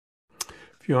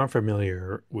If you aren't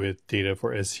familiar with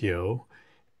Data4SEO,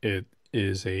 it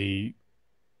is a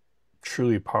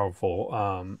truly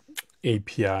powerful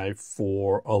API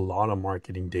for a lot of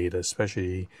marketing data,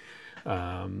 especially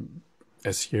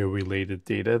SEO related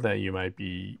data that you might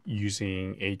be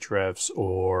using Ahrefs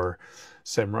or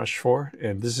SEMrush for.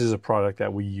 And this is a product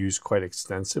that we use quite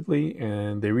extensively,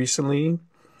 and they recently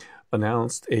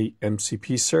announced a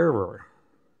MCP server.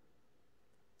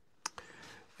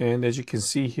 And as you can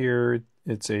see here,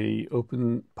 it's a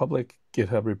open public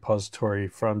GitHub repository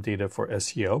from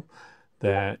Data4SEO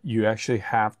that you actually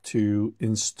have to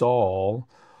install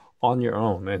on your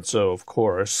own. And so, of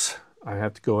course, I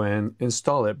have to go and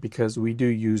install it because we do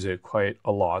use it quite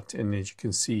a lot. And as you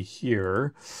can see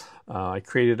here, I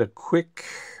created a quick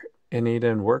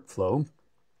n8n workflow,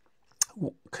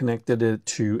 connected it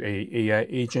to a AI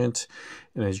agent.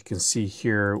 And as you can see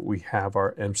here, we have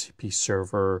our MCP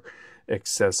server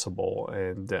accessible,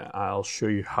 and I'll show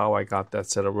you how I got that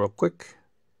set up real quick.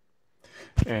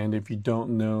 And if you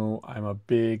don't know, I'm a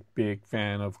big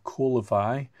fan of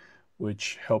Coolify,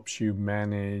 which helps you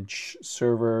manage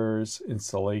servers,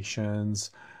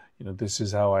 installations. You know, this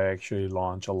is how I actually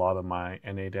launch a lot of my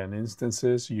n8n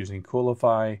instances, using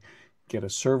Coolify. Get a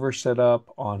server set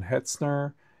up on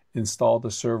Hetzner, install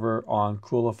the server on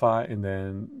Coolify, and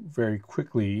then very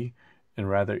quickly and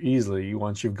rather easily,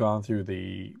 once you've gone through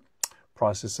the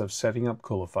process of setting up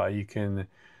Coolify, you can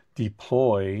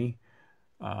deploy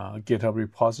GitHub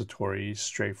repositories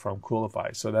straight from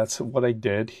Coolify. So that's what I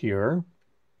did here.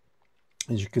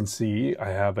 As you can see, I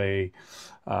have a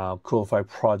Coolify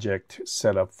project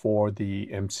set up for the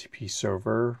MCP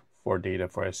server for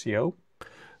Data4SEO.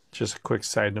 Just a quick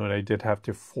side note, I did have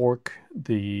to fork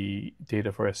the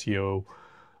Data4SEO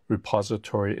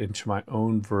repository into my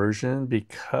own version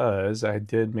because I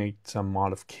did make some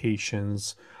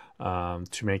modifications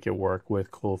to make it work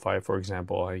with Coolify. For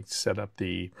example, I set up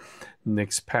the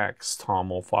nixpax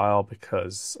toml file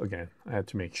because, again, I had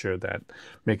to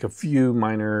make a few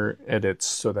minor edits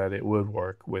so that it would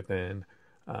work within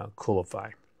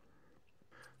Coolify.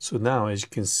 So now, as you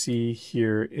can see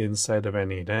here inside of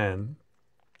n8n,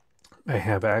 I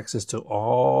have access to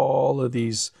all of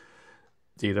these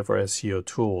Data4SEO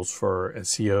tools for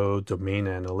SEO, domain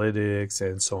analytics,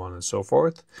 and so on and so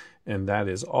forth. And that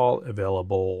is all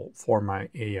available for my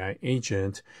AI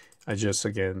agent. I just,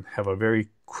 again, have a very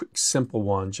quick, simple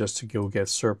one just to go get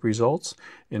SERP results.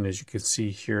 And as you can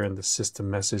see here in the system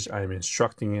message, I'm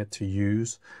instructing it to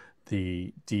use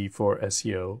the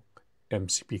D4SEO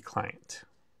MCP client.